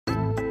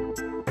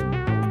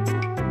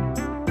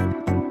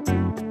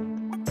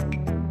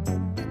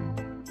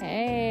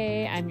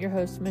your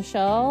host,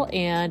 Michelle,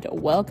 and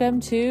welcome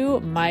to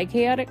My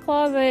Chaotic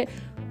Closet.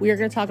 We are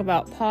going to talk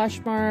about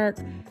Poshmark,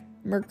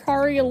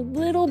 Mercari a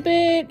little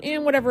bit,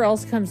 and whatever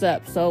else comes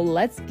up. So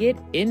let's get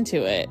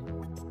into it.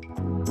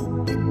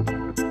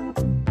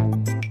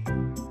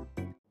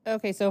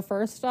 Okay, so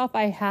first off,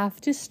 I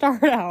have to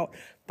start out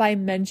by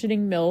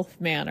mentioning MILF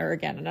Manor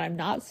again, and I'm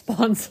not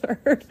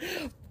sponsored,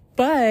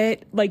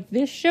 but like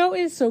this show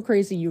is so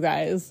crazy, you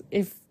guys.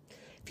 If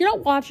you're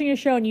not watching a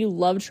show and you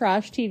love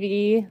trash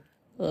TV,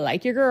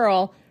 like your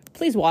girl,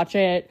 please watch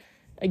it.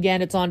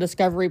 Again, it's on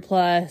Discovery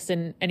Plus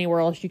and anywhere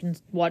else you can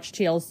watch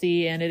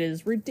TLC, and it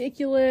is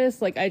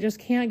ridiculous. Like, I just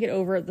can't get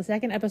over it. The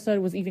second episode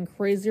was even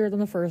crazier than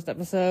the first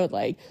episode.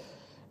 Like,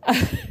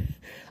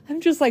 I'm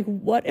just like,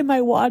 what am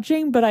I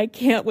watching? But I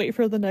can't wait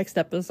for the next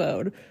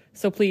episode.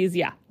 So please,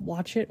 yeah,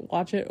 watch it.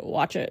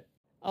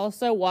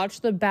 Also, watch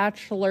the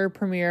Bachelor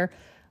premiere.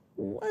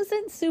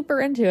 Wasn't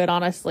super into it,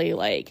 honestly.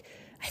 Like,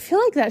 I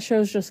feel like that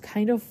show's just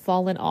kind of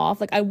fallen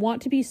off. Like, I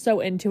want to be so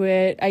into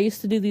it. I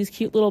used to do these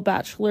cute little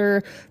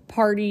bachelor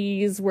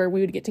parties where we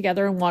would get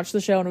together and watch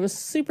the show, and it was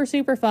super,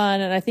 super fun.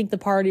 And I think the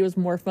party was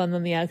more fun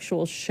than the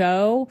actual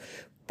show.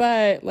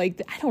 But, like,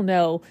 I don't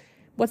know.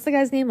 What's the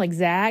guy's name? Like,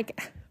 Zach?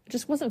 I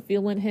just wasn't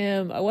feeling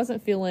him. I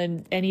wasn't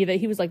feeling any of it.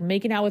 He was, like,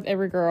 making out with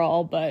every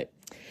girl. But,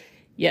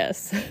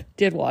 yes,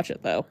 did watch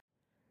it, though.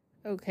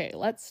 Okay,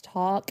 let's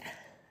talk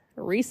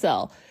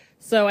resell.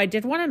 So I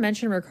did want to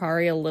mention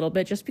Mercari a little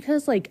bit just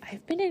because, like,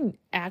 I've been in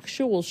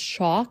actual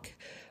shock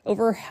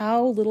over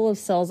how little of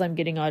sales I'm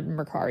getting on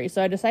Mercari.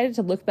 So I decided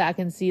to look back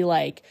and see,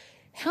 like,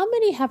 how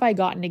many have I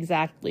gotten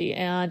exactly?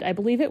 And I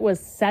believe it was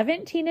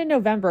 17 in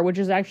November, which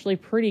is actually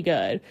pretty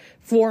good.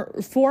 For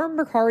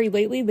Mercari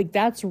lately, like,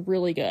 that's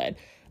really good.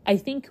 I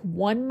think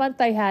one month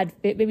I had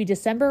maybe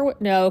December.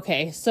 No,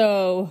 okay.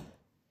 So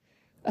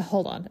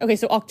hold on. Okay,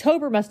 so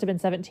October must have been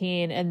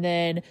 17, and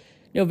then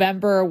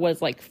November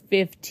was like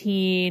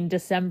 15,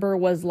 December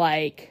was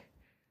like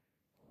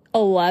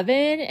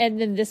 11,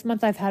 and then this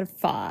month I've had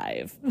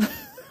 5.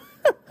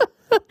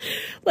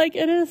 Like,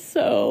 it is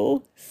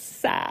so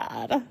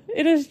sad.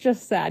 It is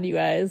just sad, you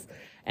guys.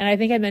 And I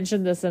think I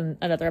mentioned this in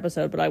another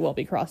episode, but I won't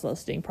be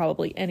cross-listing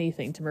probably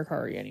anything to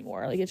Mercari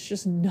anymore. Like, it's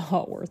just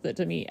not worth it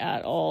to me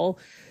at all.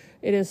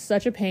 It is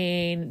such a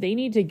pain. They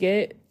need to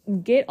get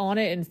on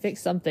it and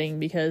fix something,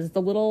 because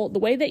the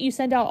way that you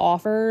send out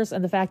offers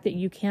and the fact that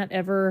you can't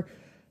ever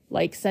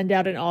like send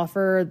out an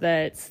offer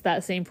that's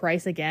that same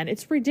price again,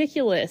 it's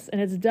ridiculous and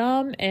it's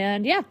dumb,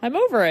 and yeah, I'm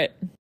over it.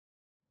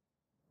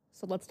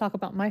 So let's talk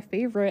about my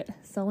favorite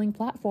selling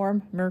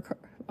platform,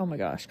 oh my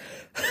gosh.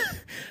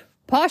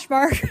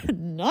 Poshmark,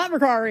 not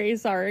Mercari,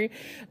 sorry.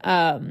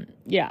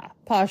 Yeah,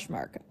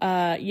 Poshmark.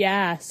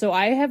 Yeah, so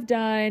I have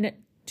done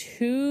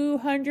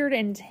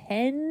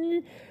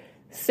 210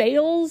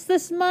 sales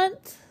this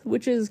month,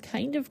 which is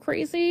kind of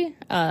crazy.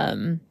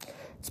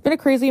 It's been a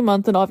crazy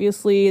month, and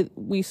obviously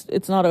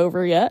it's not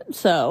over yet.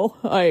 So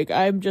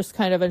I'm just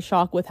kind of in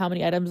shock with how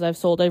many items I've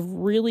sold. I've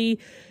really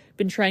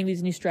been trying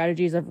these new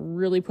strategies of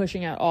really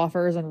pushing out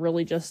offers and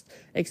really just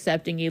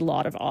accepting a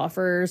lot of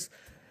offers.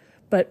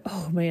 But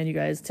oh man, you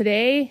guys,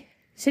 today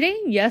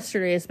and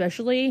yesterday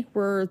especially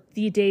were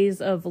the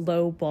days of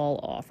low ball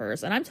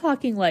offers. And I'm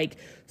talking like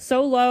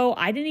so low,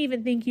 I didn't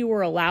even think you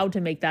were allowed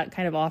to make that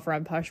kind of offer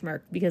on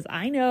Poshmark, because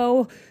I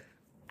know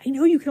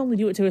you can only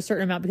do it to a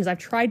certain amount, because I've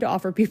tried to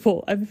offer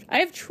people.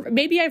 I've tried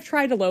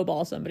to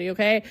lowball somebody,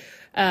 okay?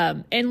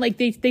 And like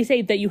they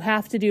say that you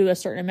have to do a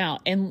certain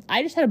amount. And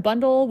I just had a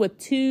bundle with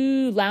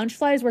 2 lounge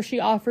flies where she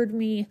offered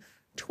me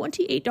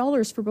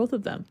 $28 for both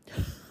of them.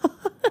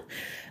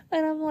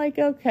 And I'm like,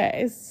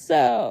 okay,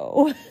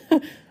 so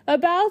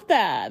about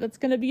that's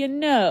going to be a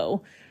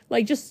no.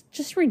 Like,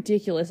 just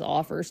ridiculous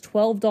offers.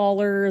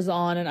 $12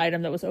 on an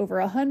item that was over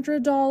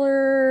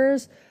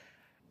 $100.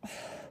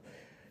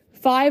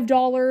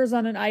 $5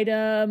 on an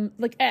item.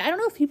 Like, I don't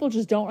know if people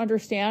just don't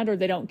understand or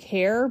they don't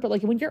care, but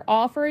like when you're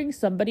offering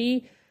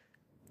somebody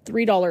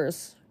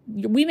 $3,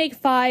 we make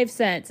 5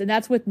 cents, and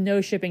that's with no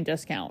shipping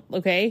discount,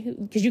 okay?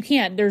 Because you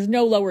can't, there's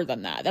no lower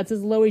than that. That's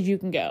as low as you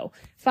can go.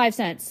 5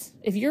 cents.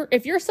 If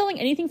you're selling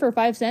anything for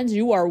 5 cents,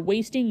 you are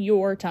wasting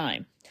your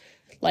time.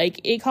 Like,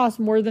 it costs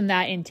more than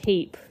that in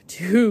tape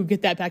to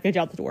get that package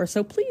out the door.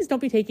 So please don't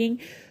be taking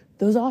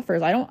those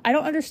offers. I don't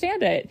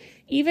understand it.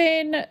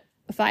 Even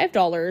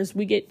 $5,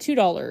 we get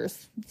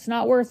 $2. It's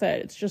not worth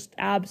it. It's just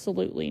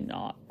absolutely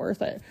not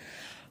worth it.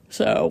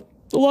 So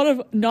a lot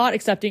of not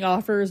accepting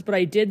offers, but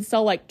I did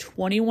sell like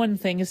 21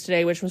 things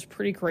today, which was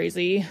pretty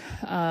crazy.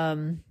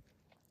 I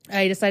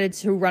decided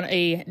to run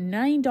a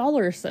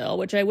 $9 sale,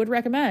 which I would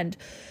recommend.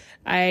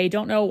 I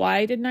don't know why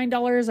I did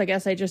 $9. I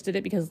guess I just did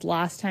it because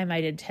last time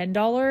I did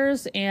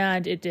 $10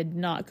 and it did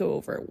not go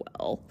over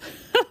well.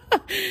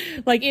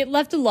 Like, it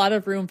left a lot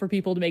of room for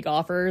people to make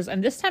offers.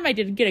 And this time I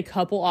did get a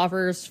couple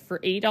offers for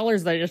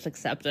 $8 that I just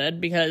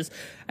accepted because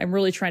I'm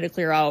really trying to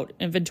clear out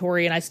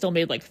inventory, and I still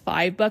made like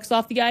 $5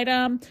 off the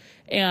item.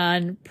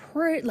 And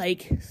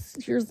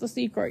here's the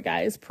secret,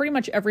 guys. Pretty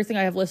much everything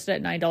I have listed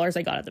at $9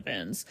 I got at the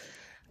bins.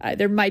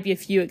 There might be a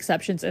few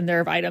exceptions in there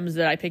of items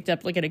that I picked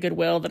up like at a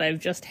Goodwill that I've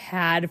just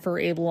had for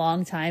a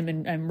long time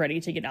and I'm ready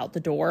to get out the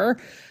door.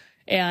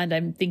 And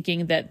I'm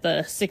thinking that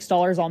the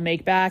 $6 I'll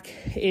make back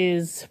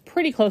is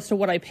pretty close to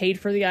what I paid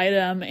for the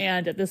item.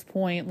 And at this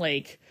point,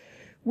 like,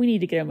 we need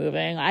to get it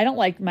moving. I don't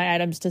like my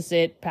items to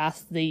sit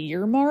past the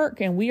year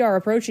mark, and we are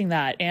approaching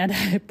that. And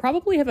I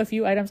probably have a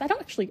few items. I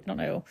don't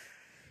know.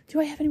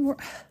 Do I have any more?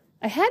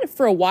 I had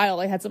for a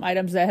while, I had some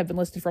items that have been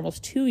listed for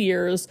almost 2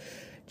 years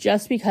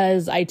just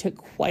because I took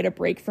quite a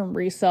break from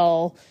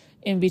resale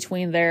in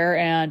between there,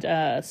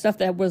 and stuff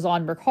that was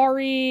on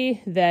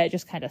Mercari that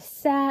just kind of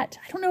sat.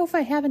 I don't know if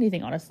I have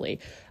anything, honestly.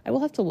 I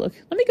will have to look.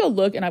 Let me go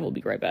look and I will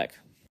be right back.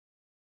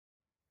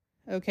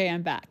 Okay,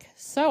 I'm back.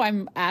 So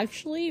I'm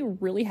actually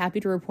really happy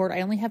to report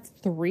I only have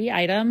 3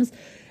 items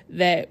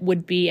that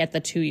would be at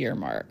the 2-year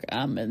mark.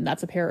 And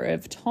that's a pair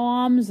of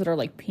Toms that are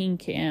like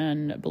pink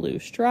and blue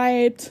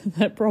striped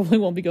that probably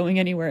won't be going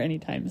anywhere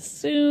anytime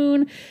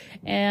soon.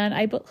 And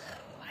I don't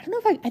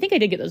know if I think I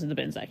did get those in the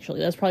bins, actually.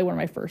 That's probably one of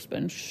my first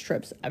bin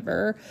strips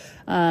ever.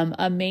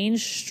 A main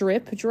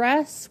strip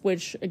dress,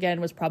 which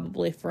again was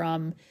probably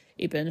from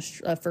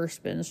a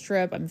first bin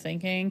strip, I'm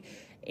thinking.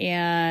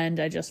 And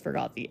I just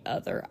forgot the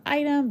other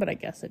item, but I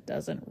guess it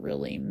doesn't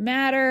really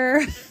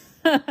matter.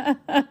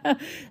 I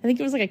think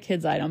it was like a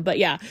kid's item, but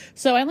yeah.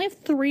 So I only have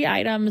 3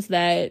 items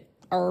that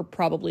are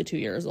probably 2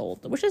 years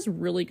old, which is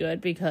really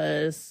good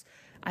because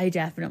I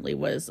definitely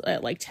was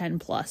at like 10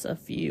 plus a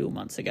few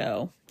months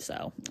ago.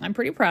 So I'm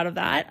pretty proud of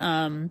that.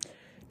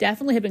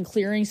 Definitely have been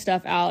clearing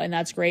stuff out, and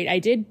that's great. I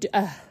did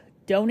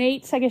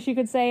donate, I guess you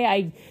could say.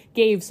 I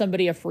gave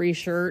somebody a free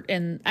shirt,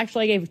 and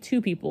actually I gave 2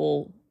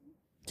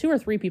 or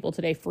 3 people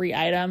today free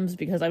items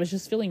because I was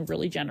just feeling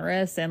really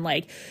generous and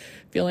like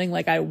feeling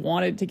like I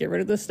wanted to get rid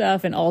of this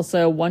stuff. And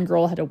also one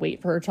girl had to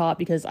wait for her top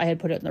because I had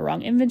put it in the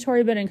wrong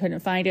inventory bin and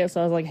couldn't find it.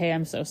 So I was like, hey,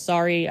 I'm so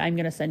sorry. I'm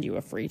going to send you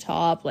a free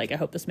top. Like, I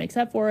hope this makes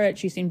up for it.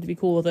 She seemed to be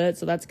cool with it,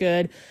 so that's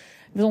good.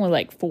 It was only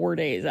like 4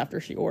 days after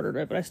she ordered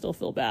it, but I still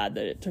feel bad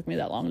that it took me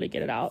that long to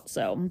get it out.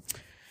 So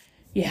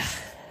yeah,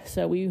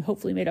 so we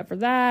hopefully made up for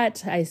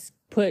that. I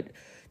put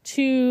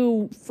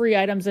 2 free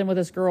items in with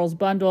this girl's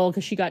bundle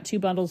because she got 2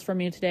 bundles from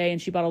me today and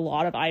she bought a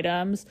lot of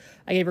items.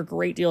 I gave her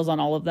great deals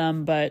on all of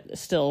them, but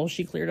still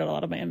she cleared out a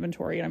lot of my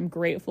inventory and I'm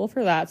grateful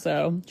for that.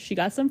 So she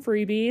got some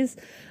freebies.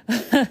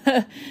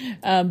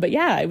 But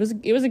yeah, it was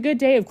a good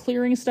day of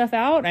clearing stuff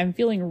out. I'm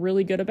feeling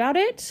really good about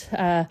it.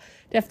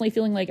 Definitely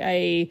feeling like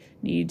I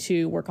need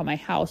to work on my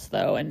house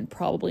though, and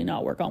probably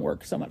not work on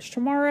work so much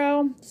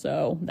tomorrow.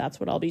 So that's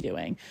what I'll be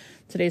doing.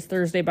 Today's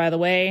Thursday, by the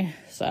way.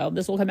 So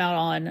this will come out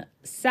on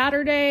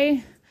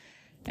Saturday,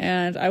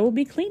 and I will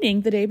be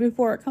cleaning the day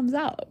before it comes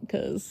out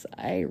because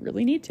I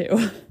really need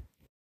to.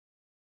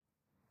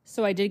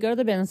 So I did go to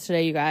the bins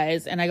today, you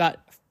guys, and I got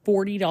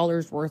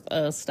 $40 worth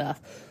of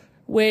stuff,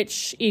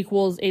 which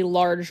equals a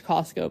large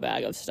Costco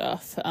bag of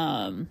stuff.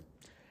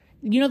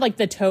 You know, like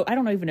the tote, I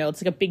don't even know.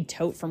 It's like a big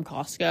tote from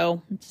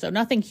Costco. So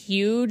nothing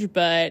huge,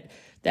 but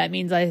that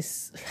means I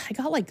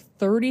got like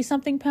 30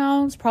 something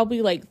pounds,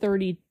 probably like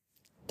 30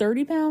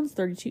 pounds,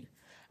 32.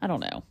 I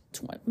don't know.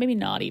 20, maybe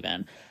not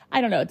even.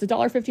 I don't know. It's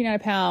 $1.59 a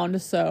pound.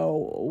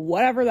 So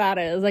whatever that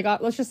is, I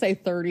got, let's just say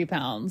 30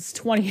 pounds,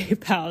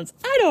 28 pounds.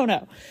 I don't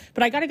know,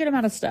 but I got a good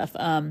amount of stuff.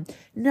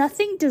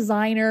 Nothing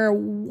designer,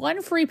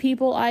 1 Free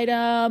People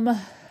item.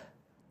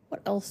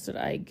 What else did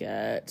I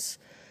get?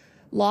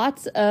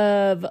 Lots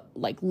of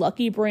like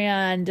Lucky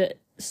Brand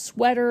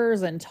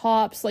sweaters and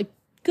tops, like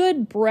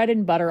good bread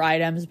and butter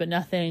items, but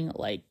nothing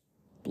like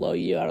blow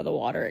you out of the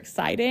water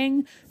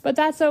exciting. But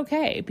that's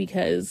okay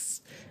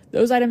because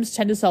those items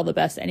tend to sell the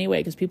best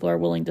anyway because people are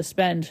willing to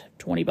spend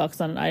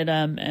 $20 on an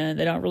item and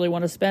they don't really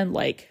want to spend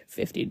like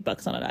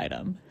 $50 on an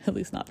item, at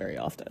least not very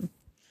often.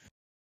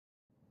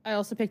 I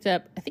also picked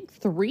up, I think,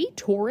 3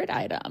 Torrid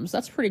items.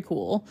 That's pretty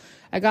cool.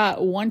 I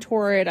got 1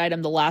 Torrid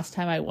item the last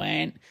time I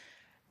went.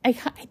 I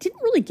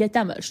didn't really get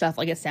that much stuff.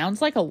 Like, it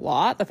sounds like a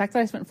lot. The fact that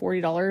I spent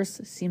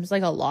 $40 seems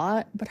like a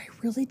lot, but I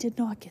really did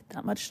not get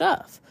that much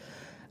stuff.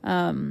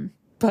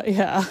 But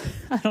yeah,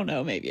 I don't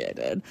know. Maybe I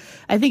did.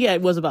 I think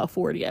it was about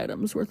 40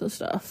 items worth of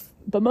stuff,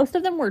 but most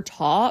of them were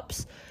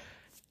tops.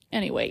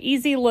 Anyway,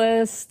 easy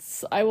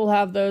lists. I will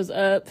have those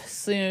up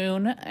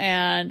soon,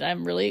 and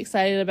I'm really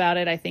excited about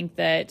it. I think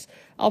that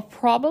I'll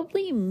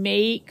probably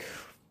make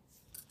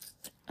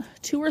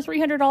 $200 or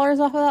 $300 off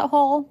of that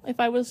haul if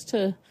I was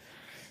to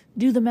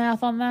do the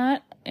math on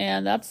that,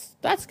 and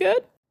that's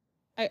good.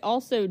 I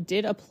also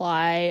did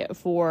apply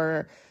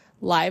for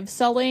live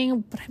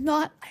selling, but I'm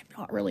not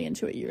really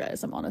into it, you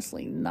guys. I'm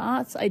honestly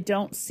not. I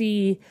don't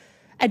see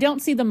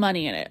the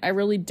money in it. I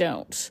really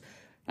don't.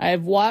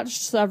 I've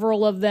watched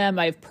several of them.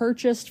 I've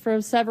purchased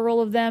from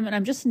several of them, and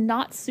I'm just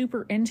not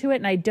super into it.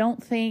 And I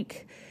don't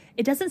think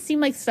it doesn't seem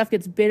like stuff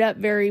gets bid up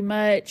very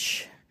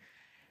much.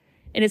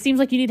 And it seems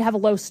like you need to have a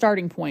low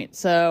starting point.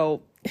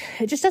 So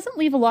it just doesn't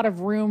leave a lot of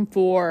room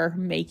for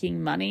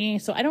making money.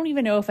 So I don't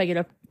even know if I get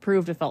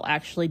approved if I'll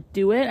actually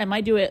do it. I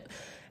might do it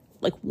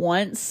like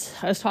once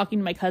I was talking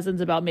to my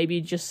cousins about maybe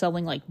just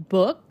selling like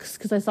books,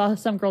 because I saw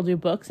some girl do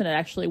books and it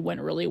actually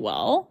went really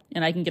well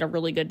and I can get a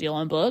really good deal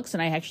on books,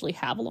 and I actually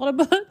have a lot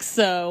of books,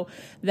 so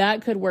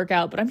that could work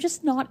out. But I'm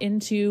just not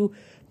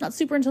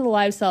super into the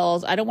live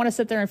sells. I don't want to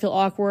sit there and feel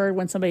awkward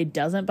when somebody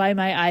doesn't buy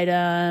my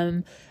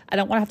item. I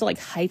don't want to have to like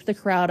hype the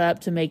crowd up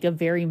to make a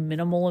very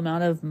minimal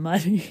amount of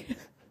money.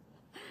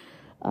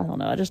 I don't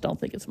know. I just don't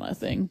think it's my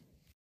thing.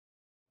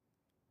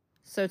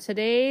 So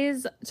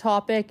today's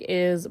topic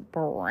is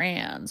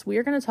brands. We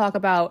are going to talk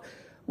about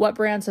what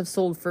brands have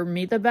sold for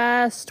me the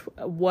best,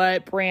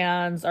 what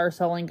brands are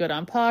selling good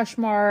on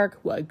Poshmark,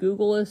 what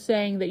Google is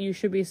saying that you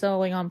should be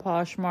selling on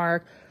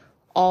Poshmark,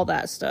 all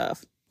that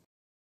stuff.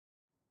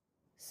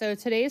 So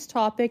today's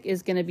topic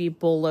is going to be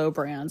BOLO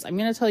brands. I'm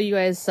going to tell you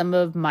guys some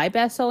of my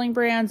best-selling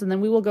brands, and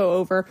then we will go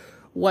over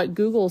what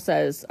Google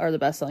says are the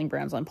best-selling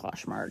brands on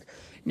Poshmark.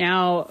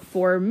 Now,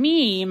 for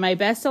me, my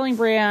best-selling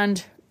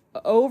brand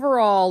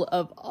overall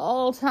of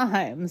all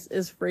times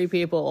is Free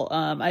People.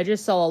 I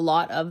just sell a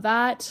lot of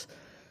that,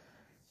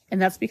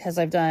 and that's because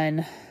I've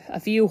done a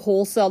few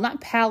wholesale,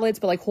 not pallets,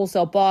 but like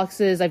wholesale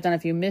boxes. I've done a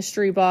few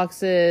mystery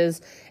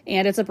boxes,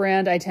 and it's a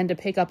brand I tend to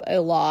pick up a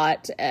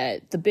lot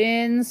at the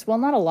bins. Well,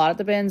 not a lot at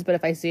the bins, but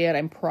if I see it,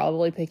 I'm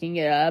probably picking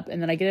it up,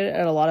 and then I get it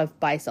at a lot of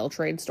buy-sell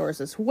trade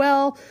stores as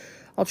well.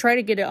 I'll try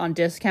to get it on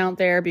discount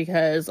there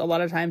because a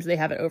lot of times they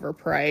have it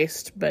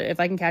overpriced, but if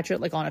I can catch it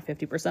like on a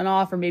 50%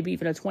 off or maybe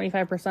even a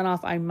 25%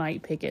 off, I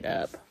might pick it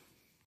up.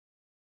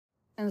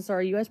 And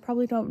sorry, you guys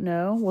probably don't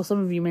know. Well,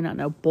 some of you may not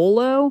know.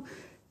 BOLO,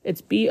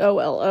 it's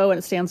BOLO, and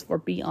it stands for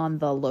Be on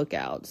the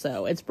Lookout.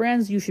 So it's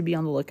brands you should be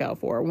on the lookout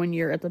for when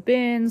you're at the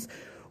bins,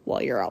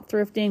 while you're out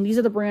thrifting. These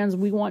are the brands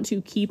we want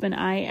to keep an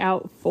eye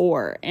out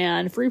for,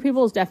 and Free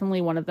People is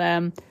definitely one of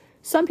them.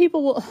 Some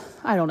people will,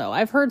 I don't know,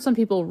 I've heard some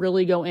people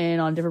really go in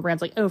on different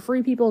brands like, oh,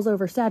 Free People is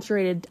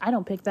oversaturated, I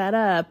don't pick that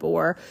up,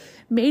 or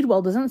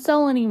Madewell doesn't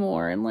sell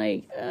anymore, and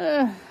like,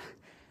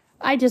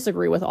 I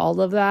disagree with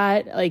all of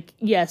that. Like,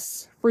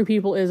 yes, Free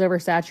People is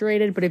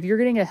oversaturated, but if you're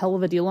getting a hell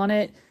of a deal on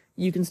it,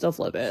 you can still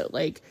flip it.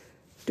 Like,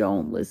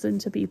 don't listen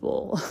to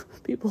people.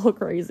 People are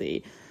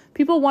crazy.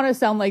 People want to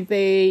sound like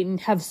they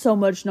have so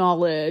much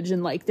knowledge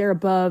and like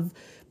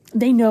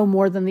they know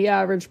more than the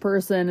average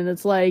person, and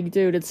it's like,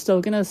 dude, it's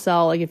still gonna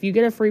sell. Like, if you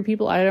get a Free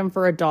People item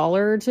for $1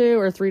 or $2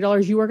 or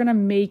 $3, you are gonna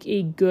make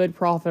a good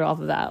profit off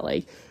of that.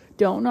 Like,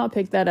 don't not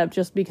pick that up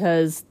just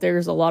because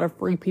there's a lot of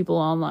Free People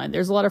online.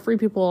 There's a lot of Free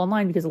People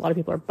online because a lot of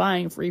people are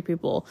buying Free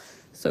People,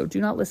 so do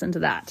not listen to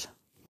that.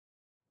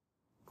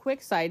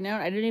 Quick side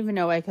note, I didn't even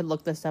know I could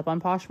look this up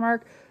on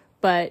Poshmark,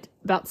 but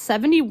about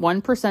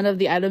 71% of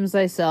the items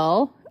I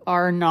sell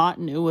are not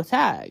new with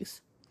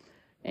tags.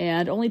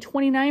 And only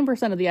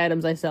 29% of the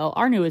items I sell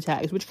are new with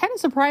tags, which kind of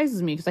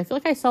surprises me because I feel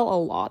like I sell a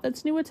lot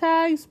that's new with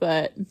tags,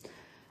 but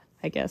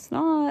I guess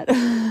not.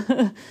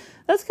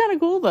 That's kind of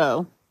cool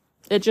though.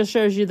 It just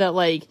shows you that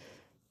like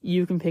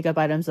you can pick up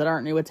items that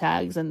aren't new with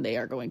tags and they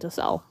are going to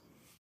sell.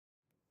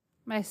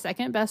 My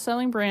second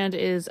best-selling brand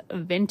is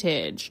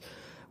Vintage,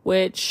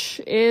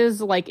 which is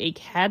like a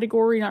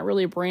category, not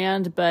really a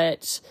brand,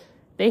 but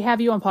they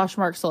have you on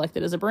Poshmark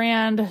selected as a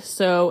brand,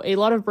 so a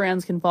lot of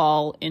brands can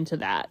fall into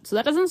that. So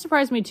that doesn't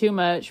surprise me too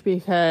much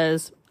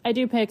because I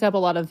do pick up a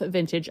lot of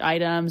vintage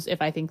items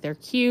if I think they're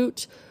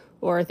cute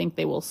or I think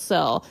they will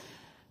sell.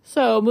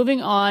 So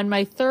moving on,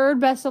 my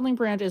third best-selling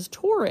brand is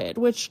Torrid,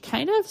 which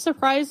kind of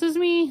surprises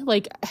me.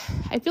 Like,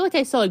 I feel like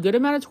I sell a good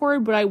amount of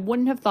Torrid, but I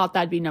wouldn't have thought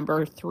that'd be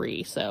number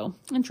 3, so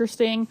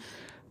interesting.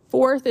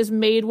 Fourth is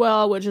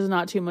Madewell, which is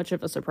not too much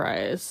of a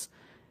surprise.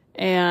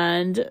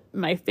 And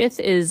my fifth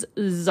is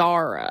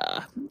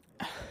Zara.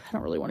 I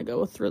don't really want to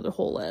go through the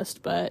whole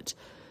list, but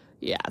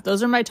yeah,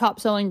 those are my top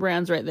selling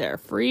brands right there.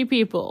 Free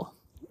People,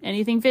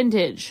 anything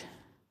vintage,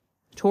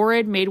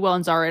 Torrid, Madewell,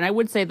 and Zara. And I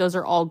would say those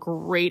are all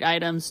great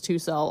items to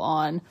sell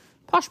on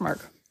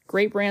Poshmark.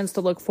 Great brands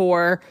to look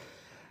for.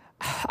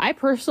 I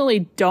personally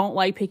don't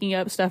like picking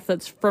up stuff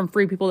that's from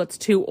Free People that's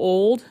too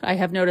old. I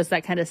have noticed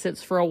that kind of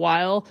sits for a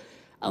while.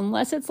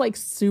 Unless it's like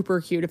super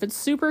cute. If it's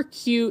super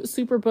cute,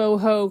 super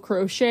boho,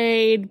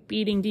 crocheted,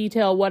 beading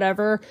detail,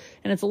 whatever,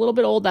 and it's a little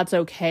bit old, that's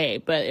okay.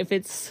 But if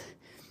it's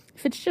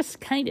just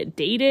kind of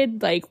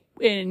dated, like,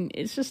 and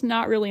it's just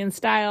not really in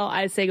style,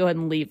 I'd say go ahead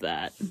and leave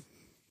that.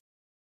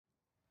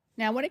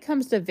 Now, when it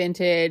comes to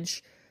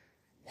vintage,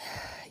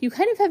 you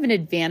kind of have an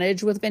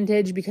advantage with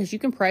vintage because you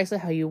can price it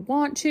how you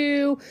want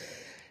to.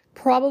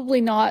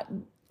 Probably not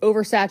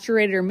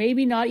oversaturated, or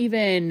maybe not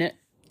even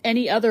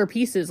any other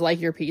pieces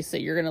like your piece that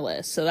you're going to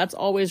list. So that's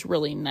always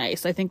really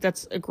nice. I think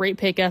that's a great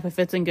pickup if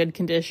it's in good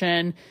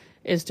condition,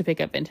 is to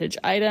pick up vintage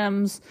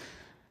items.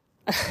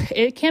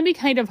 It can be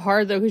kind of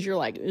hard though, because you're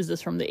like, is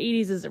this from the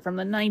 80s? Is it from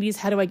the 90s?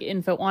 How do I get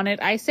info on it?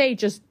 I say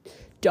just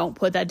don't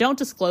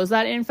disclose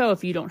that info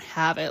if you don't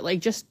have it.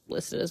 Like, just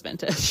list it as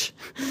vintage.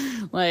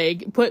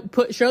 Like,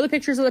 show the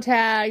pictures of the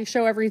tag,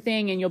 show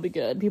everything, and you'll be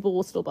good. People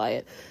will still buy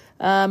it.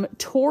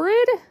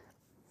 Torrid,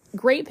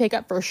 great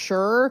pickup for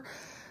sure.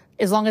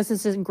 as long as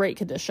it's in great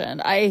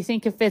condition. I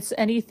think if it's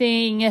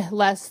anything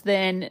less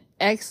than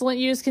excellent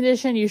used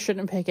condition, you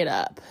shouldn't pick it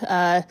up.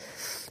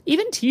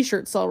 Even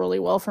t-shirts sell really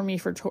well for me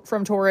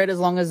from Torrid, as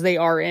long as they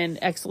are in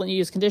excellent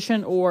used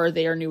condition or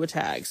they are new with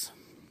tags.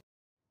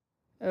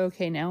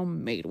 Okay, now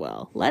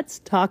Madewell. Let's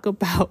talk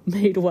about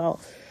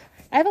Madewell.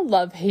 I have a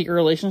love-hate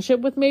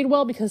relationship with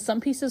Madewell because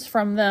some pieces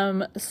from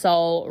them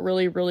sell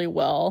really, really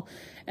well,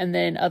 and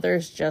then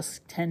others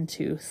just tend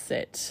to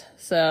sit.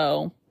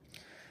 So,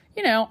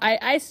 you know,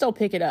 I still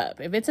pick it up.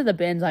 If it's in the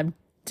bins, I'm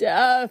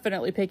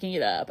definitely picking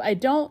it up. I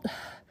don't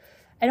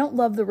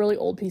love the really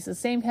old pieces.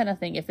 Same kind of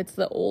thing. If it's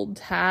the old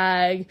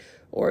tag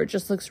or it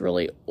just looks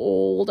really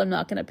old, I'm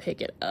not going to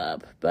pick it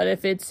up. But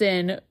if it's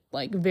in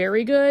like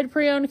very good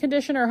pre-owned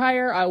condition or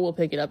higher, I will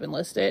pick it up and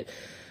list it.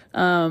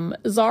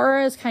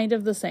 Zara is kind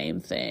of the same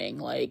thing.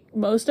 Like,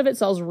 most of it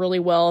sells really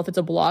well. If it's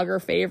a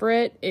blogger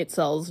favorite, it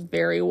sells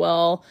very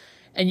well.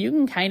 And you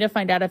can kind of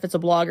find out if it's a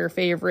blogger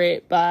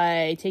favorite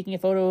by taking a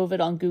photo of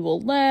it on Google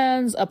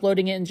Lens,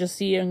 uploading it, and just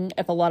seeing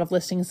if a lot of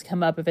listings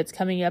come up, if it's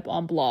coming up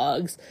on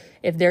blogs.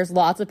 If there's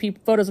lots of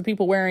photos of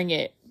people wearing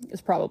it,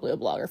 it's probably a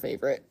blogger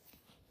favorite.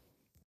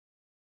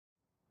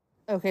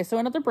 Okay, so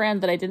another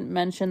brand that I didn't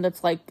mention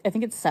that's like, I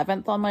think it's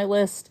 7th on my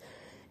list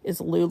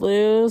is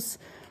Lulu's.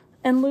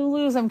 And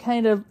Lulu's I'm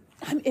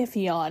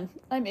iffy on.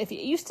 It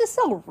used to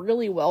sell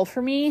really well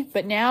for me,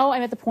 but now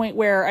I'm at the point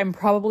where I'm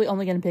probably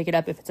only going to pick it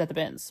up if it's at the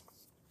bins.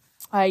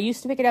 I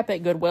used to pick it up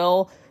at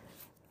Goodwill.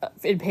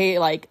 I'd pay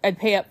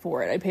up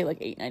for it. I'd pay like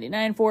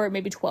 $8.99 for it,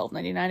 maybe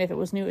 $12.99 if it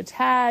was new with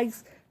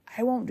tags.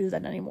 I won't do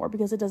that anymore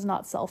because it does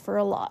not sell for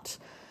a lot.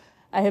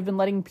 I have been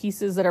letting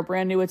pieces that are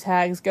brand new with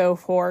tags go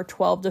for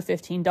 $12 to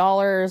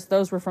 $15.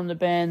 Those were from the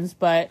bins,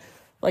 but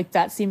like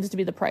that seems to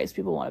be the price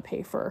people want to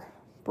pay for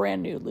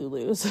brand new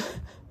Lulu's.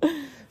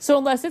 So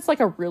unless it's like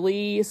a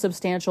really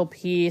substantial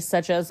piece,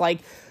 such as like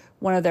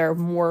one of their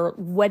more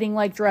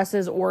wedding-like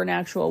dresses or an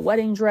actual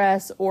wedding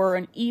dress or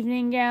an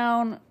evening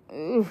gown,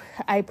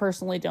 I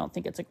personally don't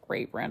think it's a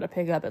great brand to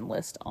pick up and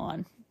list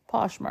on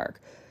Poshmark.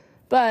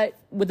 But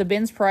with the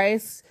bins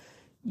price,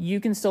 you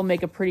can still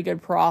make a pretty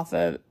good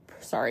profit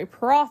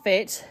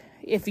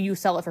if you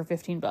sell it for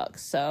 $15.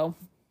 So,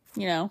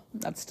 you know,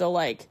 that's still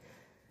like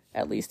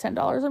at least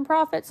 $10 in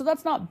profit. So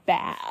that's not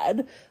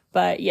bad.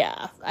 But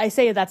yeah, I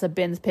say that's a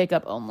bins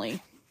pickup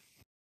only.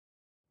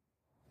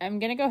 I'm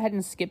going to go ahead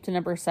and skip to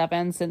number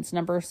 7 since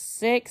number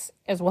 6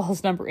 as well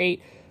as number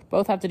 8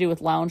 both have to do with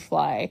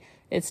Loungefly.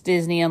 It's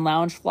Disney and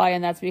Loungefly,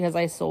 and that's because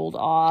I sold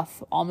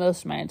off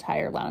almost my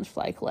entire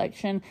Loungefly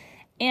collection.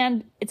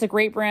 And it's a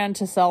great brand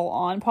to sell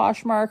on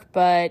Poshmark,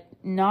 but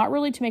not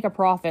really to make a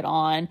profit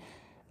on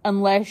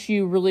unless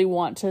you really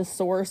want to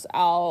source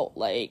out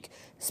like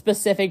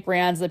specific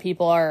brands that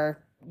people are,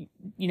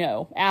 you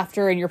know,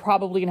 after, and you're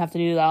probably gonna have to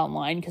do that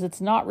online because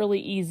it's not really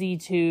easy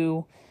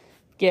to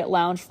get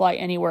Loungefly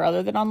anywhere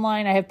other than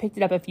online. I have picked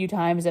it up a few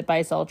times at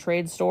buy sell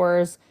trade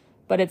stores,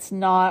 but it's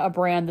not a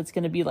brand that's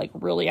going to be like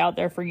really out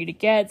there for you to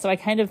get. So I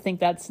kind of think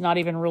that's not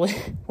even really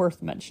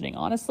worth mentioning,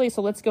 honestly.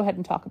 So let's go ahead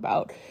and talk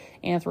about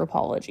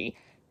Anthropologie.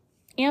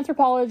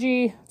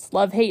 Anthropologie, it's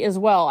love-hate as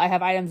well. I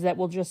have items that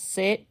will just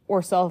sit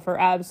or sell for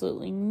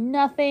absolutely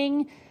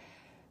nothing.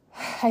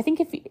 I think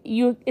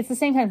it's the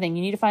same kind of thing.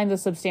 You need to find the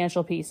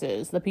substantial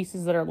pieces, the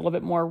pieces that are a little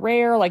bit more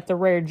rare, like the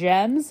rare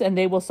gems, and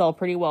they will sell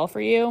pretty well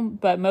for you.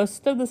 But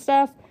most of the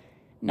stuff,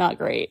 not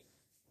great.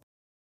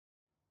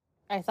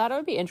 I thought it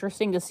would be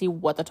interesting to see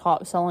what the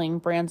top selling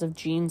brands of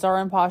jeans are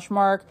on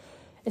Poshmark,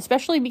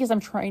 especially because I'm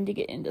trying to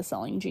get into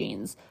selling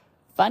jeans.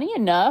 Funny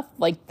enough,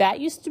 like that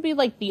used to be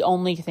like the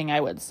only thing I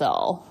would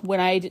sell. When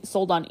I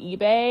sold on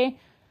eBay,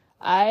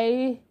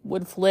 I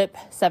would flip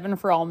 7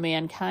 for All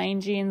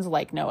Mankind jeans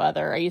like no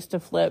other. I used to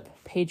flip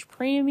Page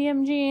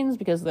Premium jeans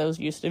because those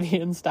used to be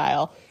in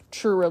style.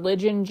 True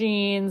Religion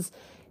jeans,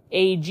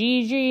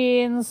 AG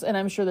jeans, and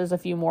I'm sure there's a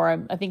few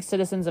more. I think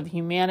Citizens of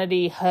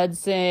Humanity,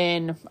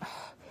 Hudson.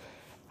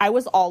 I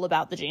was all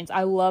about the jeans.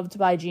 I love to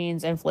buy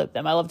jeans and flip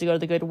them. I love to go to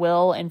the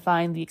Goodwill and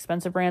find the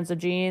expensive brands of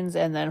jeans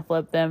and then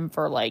flip them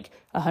for like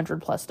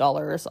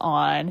 $100+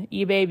 on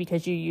eBay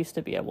because you used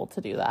to be able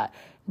to do that.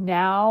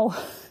 Now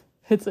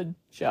it's a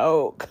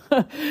joke.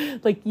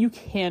 Like you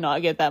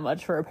cannot get that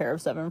much for a pair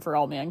of 7 for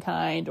All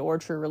Mankind or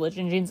True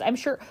Religion jeans.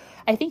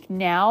 I think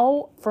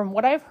now from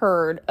what I've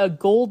heard, a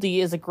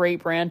Goldie is a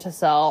great brand to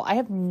sell. I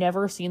have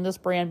never seen this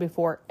brand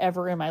before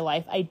ever in my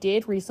life. I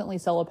did recently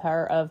sell a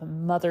pair of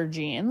Mother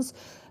jeans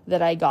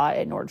that I got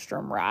at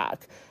Nordstrom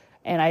Rack,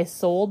 and I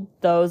sold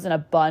those in a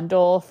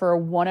bundle for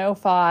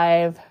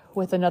 $105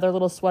 with another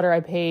little sweater I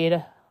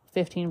paid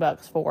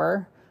 $15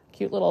 for.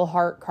 Cute little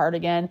heart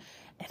cardigan.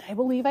 And I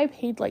believe I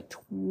paid like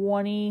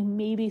 $20,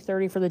 maybe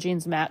 $30 for the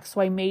jeans max.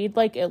 So I made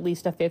like at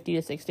least a $50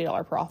 to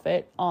 $60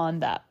 profit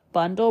on that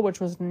bundle, which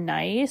was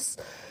nice.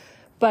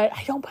 But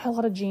I don't buy a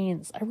lot of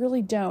jeans. I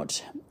really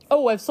don't.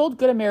 Oh, I've sold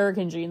Good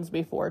American jeans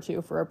before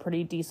too for a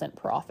pretty decent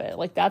profit.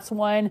 Like that's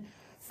one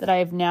that I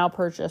have now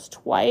purchased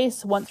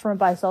twice. Once from a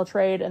buy sell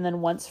trade and then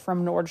once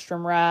from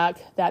Nordstrom Rack.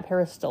 That pair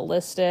is still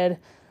listed.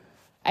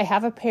 I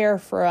have a pair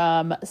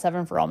from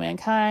Seven for All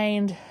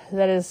Mankind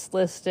that is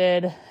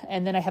listed,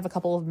 and then I have a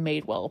couple of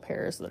Madewell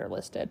pairs that are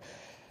listed.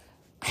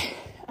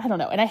 I don't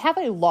know. And I have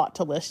a lot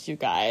to list, you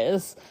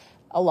guys.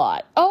 A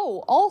lot.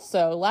 Oh,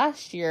 also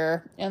last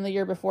year and the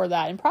year before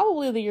that, and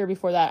probably the year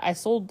before that, I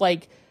sold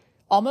like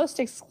almost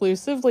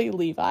exclusively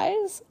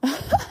Levi's.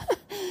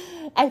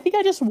 I think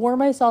I just wore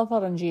myself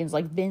out on jeans.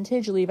 Like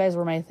vintage Levi's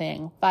were my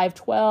thing.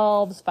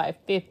 512s,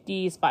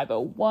 550s,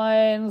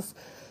 501s.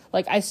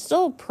 Like I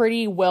still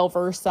pretty well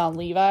versed on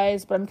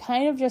Levi's, but I'm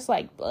kind of just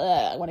like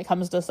bleh, when it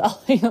comes to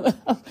selling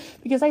them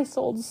because I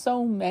sold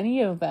so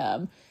many of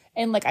them.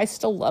 And like I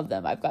still love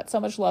them. I've got so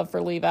much love for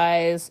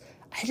Levi's.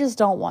 I just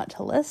don't want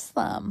to list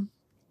them.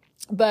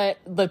 But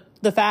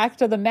the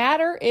fact of the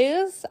matter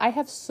is I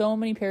have so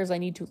many pairs I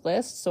need to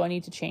list, so I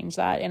need to change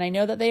that. And I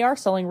know that they are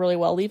selling really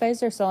well.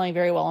 Levi's are selling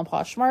very well on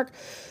Poshmark.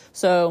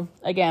 So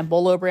again,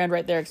 BOLO brand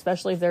right there,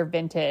 especially if they're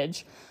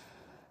vintage.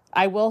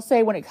 I will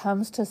say when it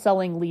comes to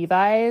selling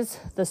Levi's,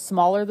 the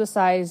smaller the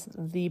size,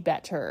 the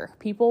better.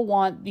 People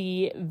want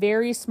the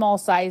very small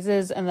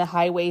sizes and the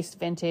high waist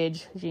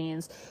vintage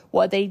jeans.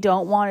 What they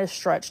don't want is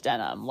stretch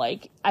denim.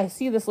 Like I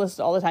see this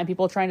list all the time.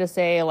 People trying to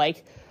say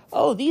like,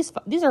 oh, these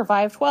are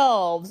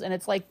 512s. And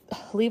it's like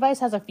Levi's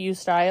has a few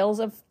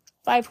styles of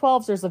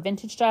 512s. There's a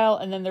vintage style.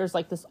 And then there's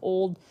like this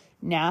old,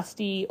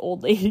 nasty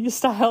old lady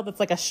style that's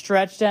like a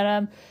stretch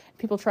denim.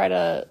 People try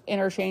to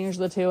interchange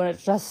the two and it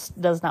just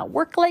does not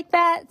work like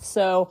that.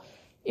 So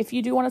if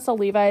you do want to sell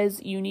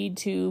Levi's, you need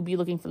to be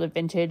looking for the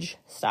vintage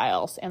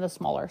styles and the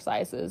smaller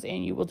sizes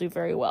and you will do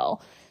very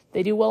well.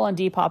 They do well on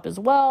Depop as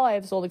well. I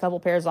have sold a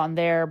couple pairs on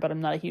there, but I'm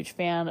not a huge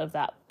fan of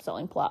that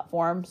selling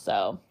platform.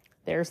 So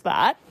there's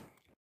that.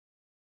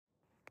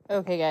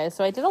 Okay, guys.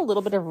 So I did a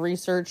little bit of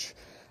research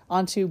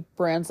onto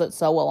brands that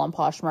sell well on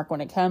Poshmark when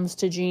it comes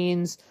to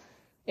jeans.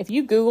 If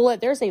you Google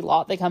it, there's a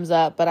lot that comes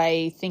up, but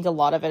I think a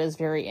lot of it is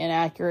very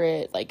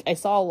inaccurate. Like I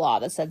saw a lot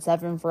that said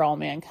Seven for All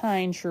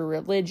Mankind, True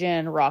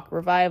Religion, Rock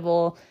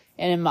Revival.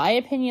 And in my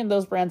opinion,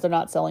 those brands are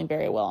not selling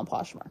very well on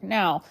Poshmark.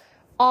 Now,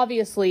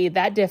 obviously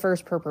that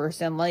differs per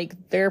person.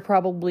 Like there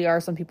probably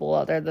are some people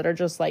out there that are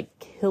just like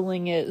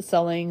killing it,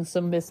 selling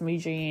some Miss Me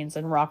jeans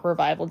and Rock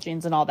Revival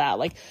jeans and all that.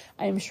 Like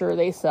I'm sure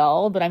they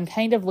sell, but I'm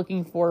kind of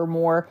looking for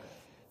more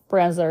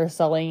brands that are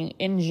selling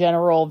in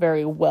general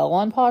very well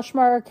on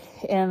Poshmark.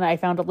 And I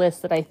found a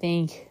list that I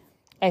think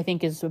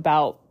is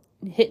about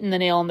hitting the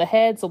nail on the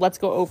head. So let's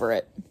go over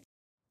it.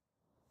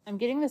 I'm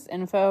getting this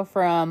info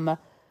from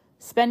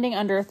Spending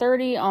Under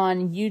 30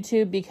 on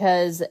YouTube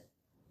because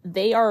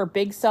they are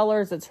big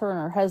sellers. It's her and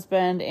her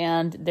husband,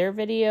 and their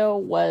video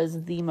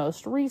was the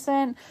most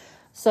recent.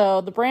 So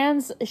the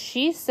brands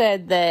she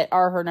said that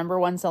are her number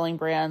one selling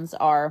brands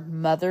are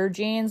Mother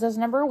Jeans as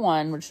number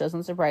one, which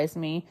doesn't surprise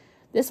me.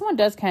 This one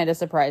does kind of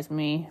surprise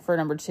me for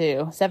number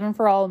two. Seven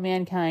for All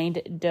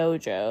Mankind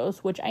Dojos,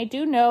 which I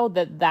do know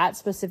that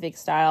specific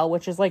style,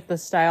 which is like the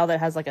style that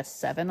has like a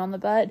 7 on the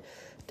butt,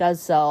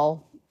 does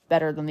sell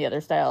better than the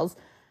other styles.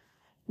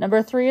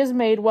 Number 3 is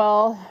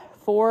Madewell.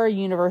 4,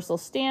 Universal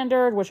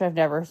Standard, which I've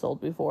never sold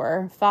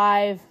before.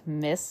 5,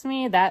 Miss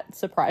Me. That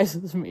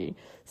surprises me.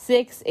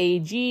 6,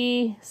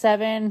 AG.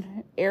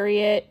 7,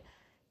 Ariat.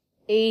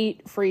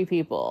 8, Free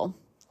People.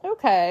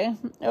 Okay.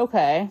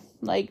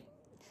 Like,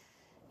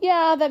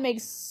 yeah, that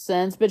makes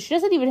sense, but she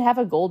doesn't even have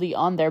a Goldie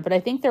on there, but I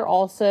think they're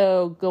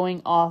also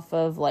going off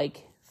of,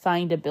 like,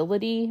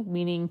 findability,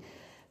 meaning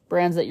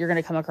brands that you're going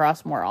to come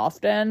across more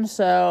often,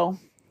 so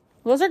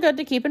those are good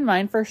to keep in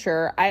mind for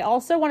sure. I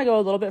also want to go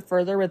a little bit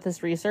further with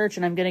this research,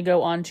 and I'm going to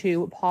go on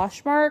to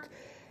Poshmark,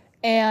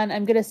 and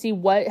I'm going to see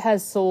what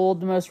has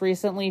sold most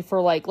recently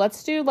for, like,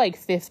 let's do, like,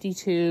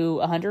 $50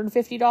 to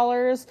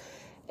 $150,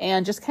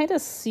 and just kind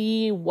of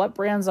see what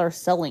brands are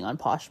selling on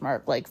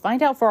Poshmark, like,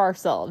 find out for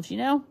ourselves, you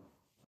know?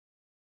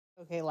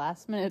 Okay,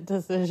 last minute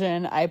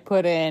decision. I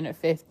put in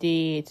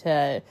 $50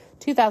 to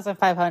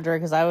 $2,500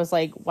 because I was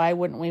like, why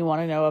wouldn't we want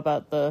to know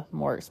about the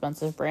more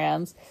expensive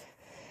brands?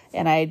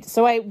 And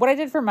what I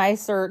did for my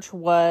search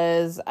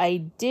was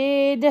let's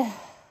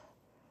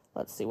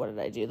see, what did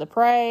I do? The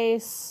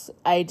price,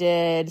 I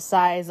did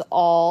size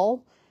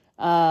all,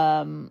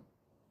 and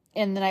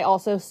then I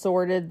also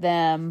sorted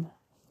them,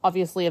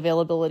 obviously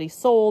availability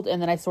sold,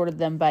 and then I sorted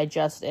them by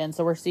just in.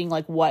 So we're seeing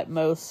like what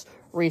most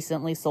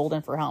recently sold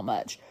and for how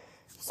much.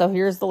 So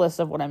here's the list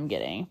of what I'm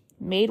getting.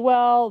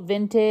 Madewell,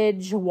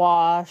 vintage,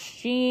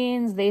 wash,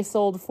 jeans. They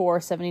sold for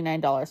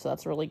 $79, so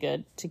that's really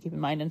good to keep in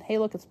mind. And hey,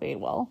 look, it's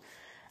Madewell.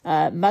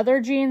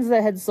 Mother jeans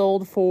that had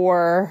sold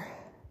for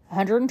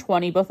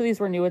 $120. Both of these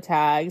were new with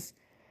tags.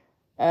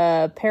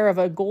 A pair of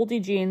a Goldie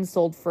jeans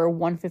sold for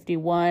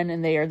 $151,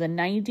 and they are the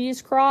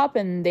 90s crop,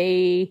 and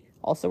they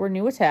also were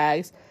new with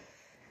tags.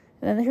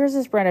 And then here's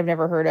this brand I've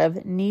never heard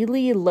of,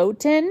 Neely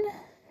Lowton,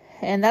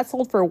 and that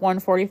sold for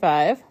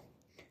 $145.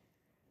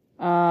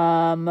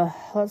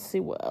 Let's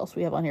see what else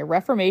we have on here.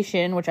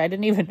 Reformation, which I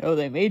didn't even know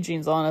they made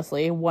jeans,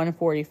 honestly,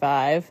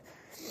 $145.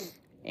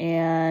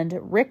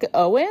 And Rick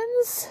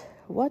Owens?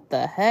 What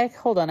the heck?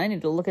 Hold on, I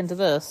need to look into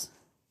this.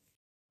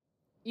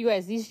 You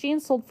guys, these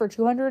jeans sold for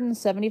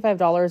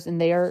 $275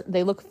 and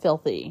they look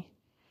filthy.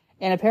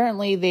 And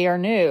apparently they are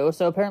new,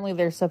 so apparently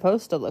they're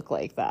supposed to look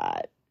like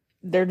that.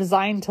 They're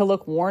designed to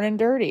look worn and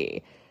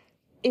dirty.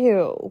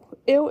 Ew.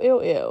 Ew,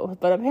 ew, ew.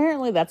 But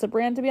apparently that's a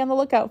brand to be on the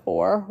lookout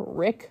for.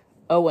 Rick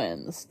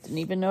Owens. Didn't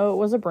even know it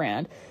was a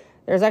brand.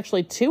 There's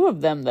actually 2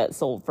 of them that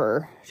sold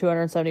for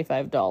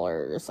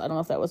 $275. I don't know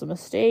if that was a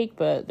mistake,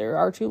 but there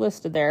are 2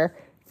 listed there.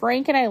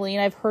 Frank and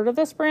Eileen, I've heard of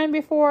this brand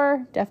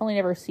before. Definitely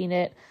never seen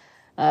it.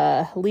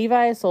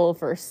 Levi sold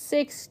for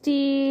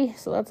 $60,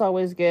 so that's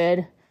always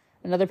good.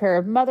 Another pair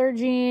of Mother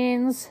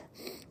jeans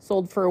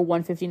sold for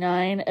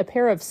 $159. A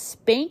pair of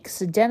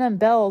Spanx denim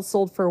bells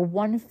sold for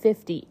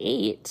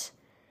 $158.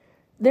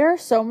 There are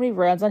so many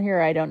brands on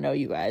here I don't know,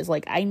 you guys.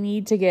 Like, I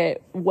need to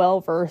get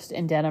well-versed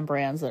in denim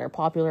brands that are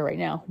popular right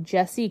now.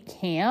 Jessie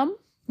Cam,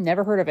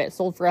 never heard of it.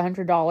 Sold for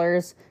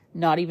 $100,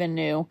 not even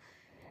new.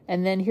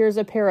 And then here's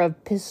a pair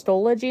of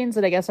Pistola jeans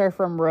that I guess are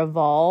from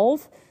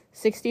Revolve.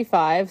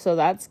 $65, so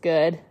that's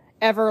good.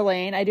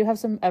 Everlane, I do have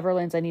some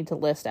Everlanes I need to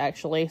list,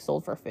 actually.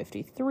 Sold for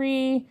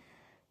 $53.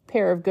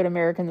 Pair of Good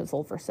American that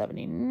sold for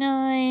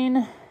 $79.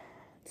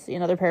 Let's see,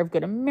 another pair of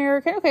Good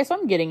American. Okay, so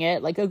I'm getting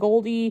it. Like a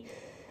Goldie.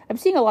 I'm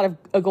seeing a lot of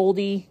a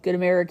Goldie, Good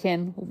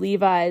American,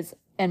 Levi's,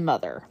 and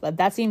Mother.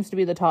 That seems to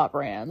be the top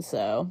brand,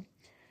 so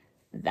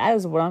that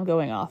is what I'm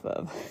going off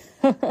of.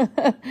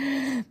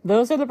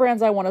 Those are the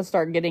brands I want to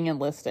start getting and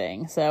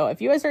listing. So if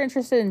you guys are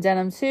interested in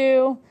denim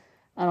too,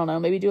 I don't know,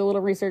 maybe do a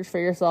little research for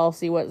yourself,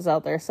 see what's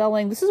out there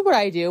selling. This is what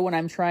I do when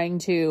I'm trying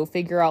to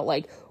figure out,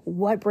 like,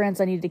 what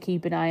brands I need to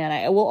keep an eye on.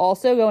 I will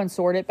also go and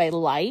sort it by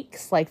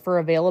likes, like for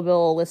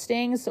available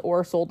listings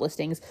or sold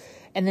listings,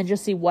 and then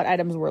just see what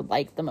items were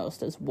liked the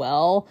most as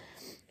well.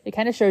 It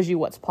kind of shows you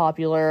what's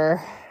popular,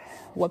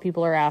 what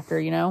people are after,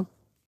 you know?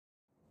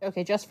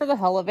 Okay, just for the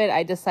hell of it,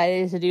 I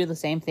decided to do the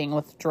same thing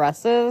with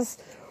dresses,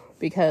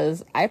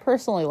 because I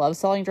personally love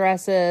selling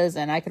dresses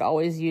and I could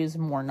always use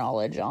more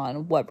knowledge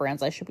on what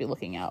brands I should be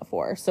looking out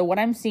for. So what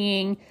I'm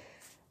seeing,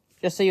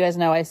 just so you guys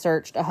know, I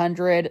searched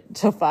 $100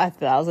 to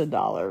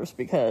 $5,000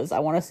 because I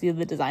want to see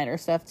the designer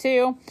stuff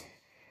too.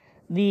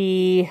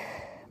 The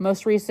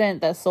most recent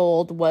that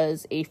sold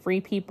was a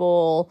Free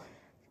People,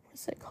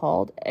 what's it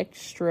called?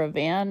 Extra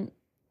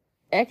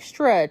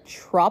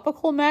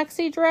tropical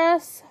maxi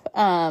dress.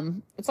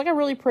 It's like a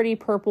really pretty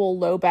purple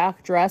low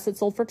back dress. It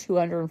sold for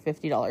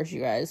 $250,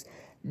 you guys.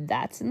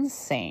 That's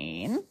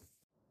insane.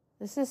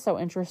 This is so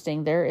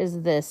interesting. There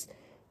is this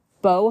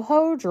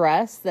boho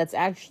dress that's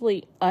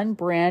actually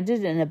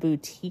unbranded in a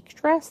boutique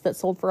dress that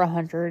sold for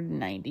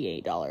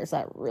 $198.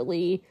 That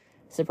really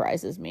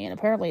surprises me. And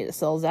apparently it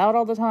sells out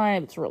all the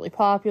time. It's really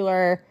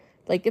popular.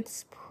 Like,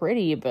 it's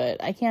pretty,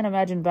 but I can't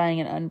imagine buying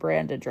an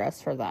unbranded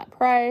dress for that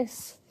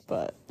price.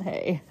 But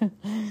hey,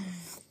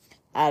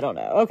 I don't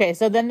know. Okay,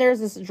 so then there's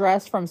this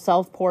dress from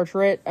Self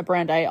Portrait, a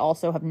brand I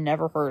also have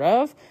never heard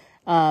of.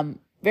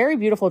 Very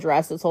beautiful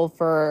dress that sold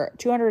for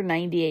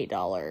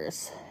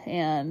 $298,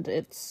 and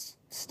it's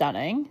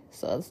stunning,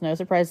 so that's no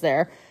surprise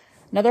there.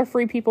 Another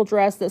Free People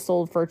dress that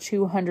sold for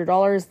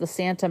 $200, the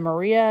Santa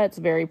Maria. It's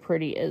very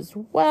pretty as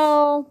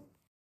well.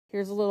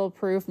 Here's a little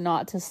proof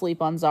not to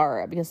sleep on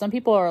Zara, because some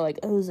people are like,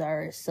 oh,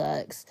 Zara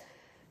sucks.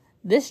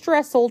 This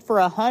dress sold for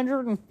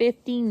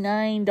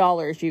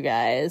 $159, you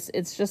guys.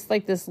 It's just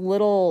like this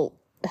little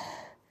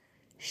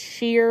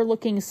sheer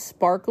looking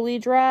sparkly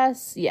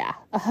dress. Yeah,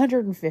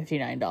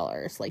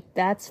 $159. Like,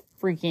 that's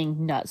freaking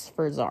nuts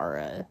for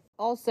Zara.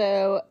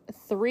 Also,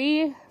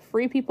 3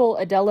 Free People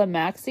Adela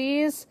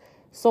Maxis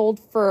sold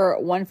for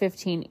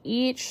 $115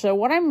 each. So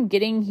what I'm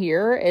getting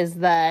here is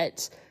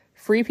that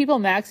Free People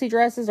maxi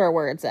dresses are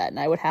where it's at, and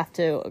I would have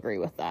to agree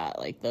with that.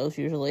 Like, those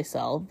usually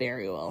sell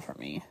very well for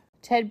me.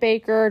 Ted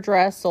Baker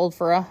dress sold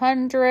for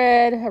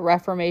 $100. A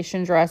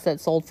Reformation dress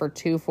that sold for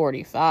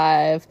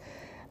 $245.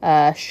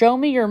 Show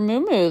Me Your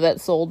Muumuu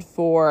that sold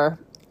for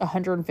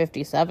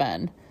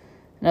 $157.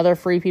 Another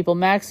Free People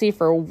maxi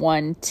for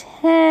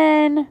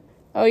 $110.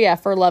 Oh yeah,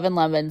 for Love and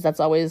Lemons, that's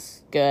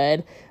always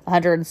good.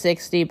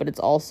 $160, but it's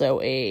also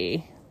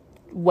a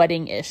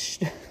wedding-ish,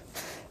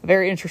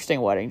 very interesting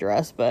wedding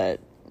dress,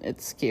 but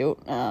it's cute.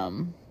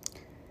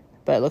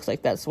 But it looks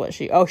like that's what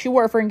she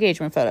wore it for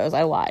engagement photos.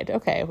 I lied.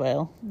 Okay,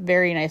 well,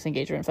 very nice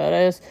engagement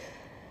photos.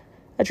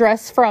 A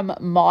dress from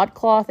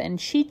ModCloth and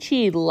Chi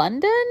Chi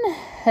London.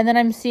 And then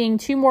I'm seeing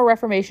 2 more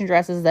Reformation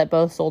dresses that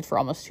both sold for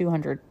almost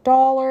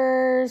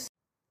 $200.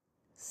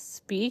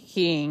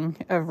 Speaking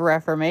of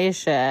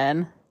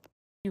Reformation,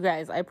 you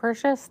guys, I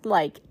purchased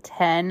like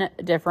 10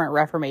 different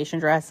Reformation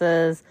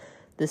dresses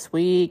this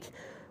week,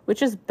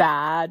 which is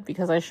bad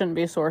because I shouldn't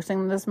be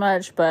sourcing this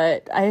much,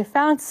 but I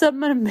found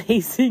some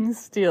amazing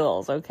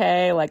steals,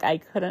 okay? Like, I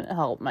couldn't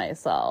help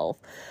myself.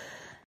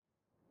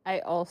 I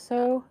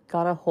also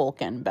got a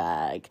Hulken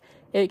bag.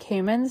 It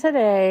came in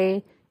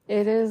today.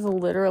 It is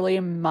literally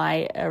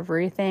my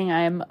everything.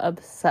 I'm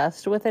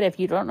obsessed with it. If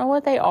you don't know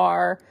what they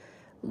are,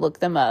 look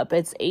them up.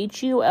 It's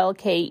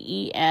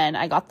Hulken.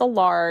 I got the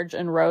large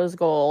in rose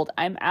gold.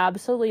 I'm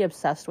absolutely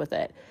obsessed with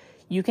it.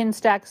 You can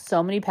stack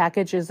so many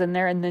packages in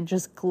there and then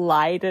just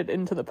glide it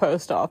into the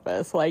post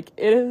office. Like,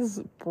 it is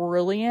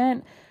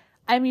brilliant.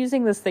 I'm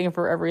using this thing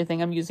for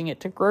everything. I'm using it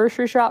to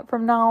grocery shop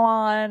from now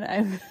on.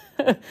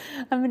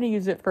 I'm going to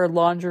use it for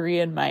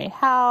laundry in my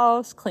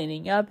house,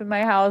 cleaning up in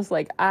my house.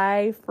 Like,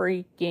 I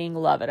freaking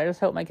love it. I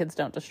just hope my kids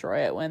don't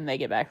destroy it when they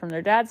get back from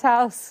their dad's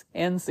house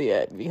and see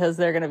it, because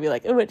they're going to be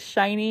like, oh, it's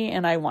shiny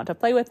and I want to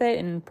play with it,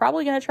 and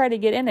probably going to try to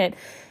get in it.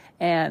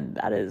 And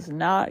that is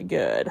not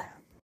good.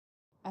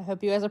 I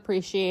hope you guys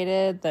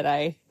appreciated that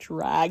I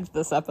dragged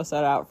this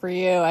episode out for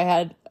you. I've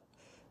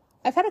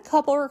had a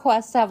couple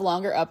requests to have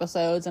longer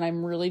episodes, and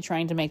I'm really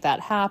trying to make that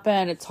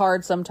happen. It's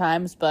hard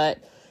sometimes,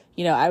 but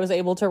you know, I was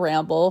able to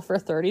ramble for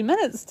 30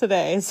 minutes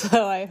today,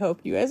 so I hope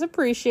you guys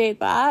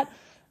appreciate that.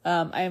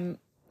 I'm,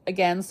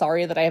 again,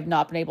 sorry that I have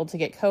not been able to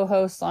get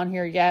co-hosts on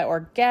here yet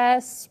or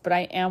guests, but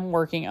I am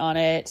working on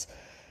it.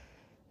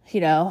 You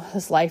know,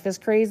 this life is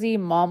crazy.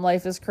 Mom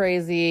life is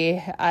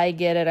crazy. I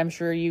get it. I'm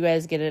sure you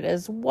guys get it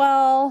as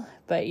well.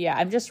 But yeah,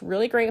 I'm just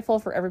really grateful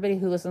for everybody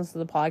who listens to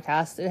the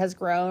podcast. It has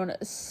grown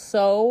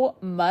so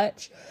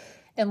much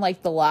in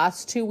like the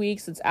last 2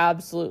 weeks. It's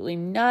absolutely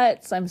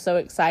nuts. I'm so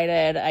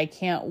excited. I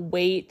can't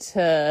wait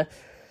to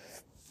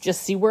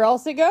just see where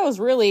else it goes,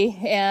 really.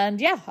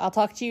 And yeah, I'll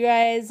talk to you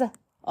guys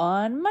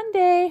on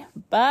Monday.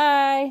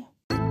 Bye.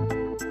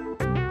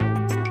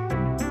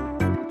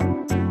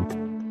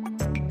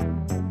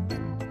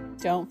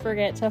 Don't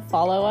forget to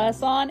follow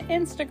us on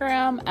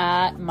Instagram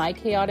at My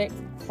Chaotic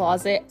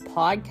Closet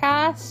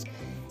Podcast.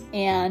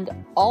 And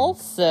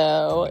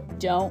also,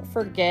 don't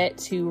forget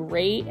to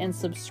rate and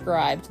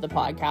subscribe to the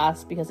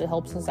podcast, because it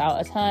helps us out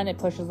a ton. It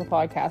pushes the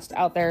podcast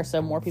out there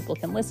so more people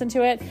can listen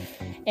to it.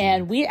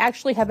 And we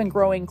actually have been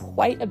growing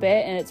quite a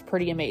bit, and it's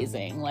pretty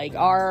amazing. Like,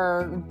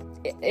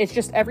 it's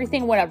just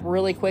everything went up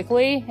really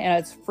quickly, and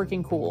it's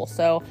freaking cool.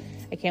 So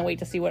I can't wait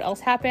to see what else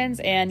happens.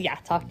 And yeah,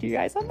 talk to you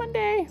guys on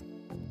Monday.